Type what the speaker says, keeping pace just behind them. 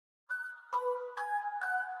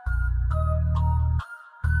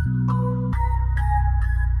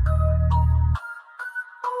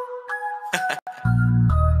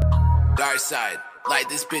Dark side, light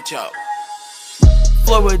this bitch up.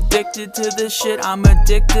 Flow addicted to this shit, I'm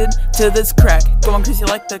addicted to this crack. Going crazy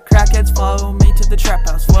like the crackheads, follow me to the trap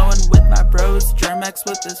house. Flowing with my bros, Germex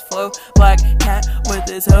with his flow, Black Cat with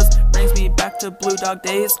his host. Brings me back to Blue Dog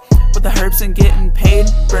days, with the herbs and getting paid.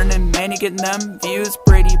 Burning Manny, getting them views,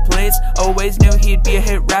 Brady plays. Always knew he'd be a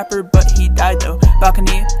hit rapper, but he died though.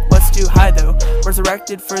 Balcony was too high though.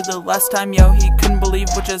 Resurrected for the last time, yo, he couldn't believe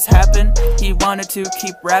what just happened. He wanted to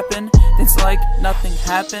keep rapping, it's like nothing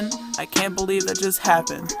happened. I can't believe that just happened.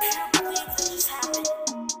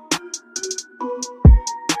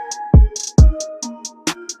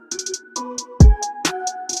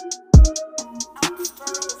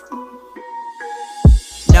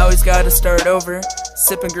 Now he's gotta start over,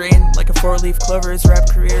 sipping green like a 4-leaf clover. His rap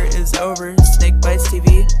career is over. Snake Bites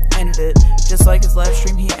TV ended it, just like his live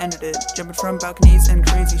stream he ended it. Jumping from balconies and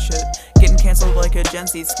crazy shit, getting cancelled like a Gen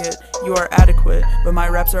Z skit. You are adequate, but my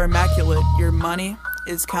raps are immaculate. Your money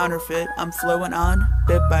is counterfeit. I'm flowing on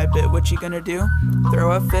bit by bit. What you gonna do?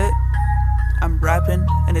 Throw a fit? I'm rapping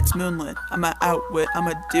and it's moonlit. I'ma outwit,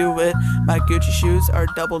 I'ma do it. My Gucci shoes are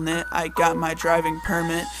double knit. I got my driving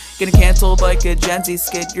permit. Getting cancelled like a Gen Z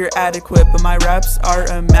skit. You're adequate, but my raps are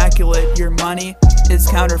immaculate. Your money is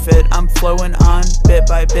counterfeit. I'm flowing on bit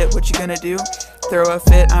by bit. What you gonna do? Throw a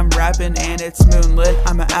fit? I'm rapping and it's moonlit.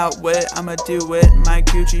 I'ma outwit, I'ma do it. My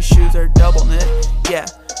Gucci shoes are double knit. Yeah,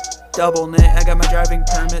 double knit. I got my driving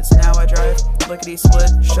permit, so now I drive. Lickety split,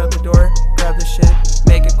 shut the door, grab the shit,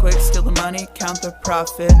 make it quick, steal the money, count the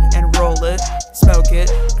profit, and roll it, smoke it.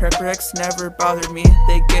 Crack bricks never bothered me,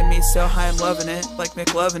 they get me so high I'm loving it, like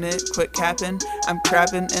McLovin' it. Quit capping, I'm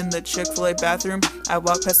crapping in the Chick-fil-A bathroom. I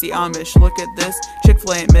walk past the Amish, look at this,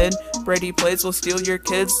 Chick-fil-A ain't mid. Brady plays will steal your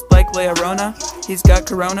kids like Leorona. He's got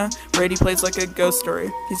corona, Brady plays like a ghost story.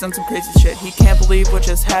 He's done some crazy shit, he can't believe what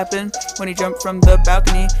just happened. When he jumped from the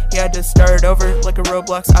balcony, he had to start over. Like a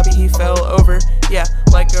Roblox obby he fell over. Yeah,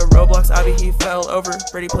 like a Roblox obby he fell over.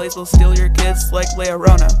 Brady plays will steal your kids like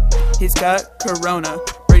Leorona. He's got corona,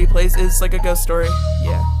 Brady plays is like a ghost story.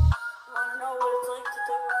 Yeah.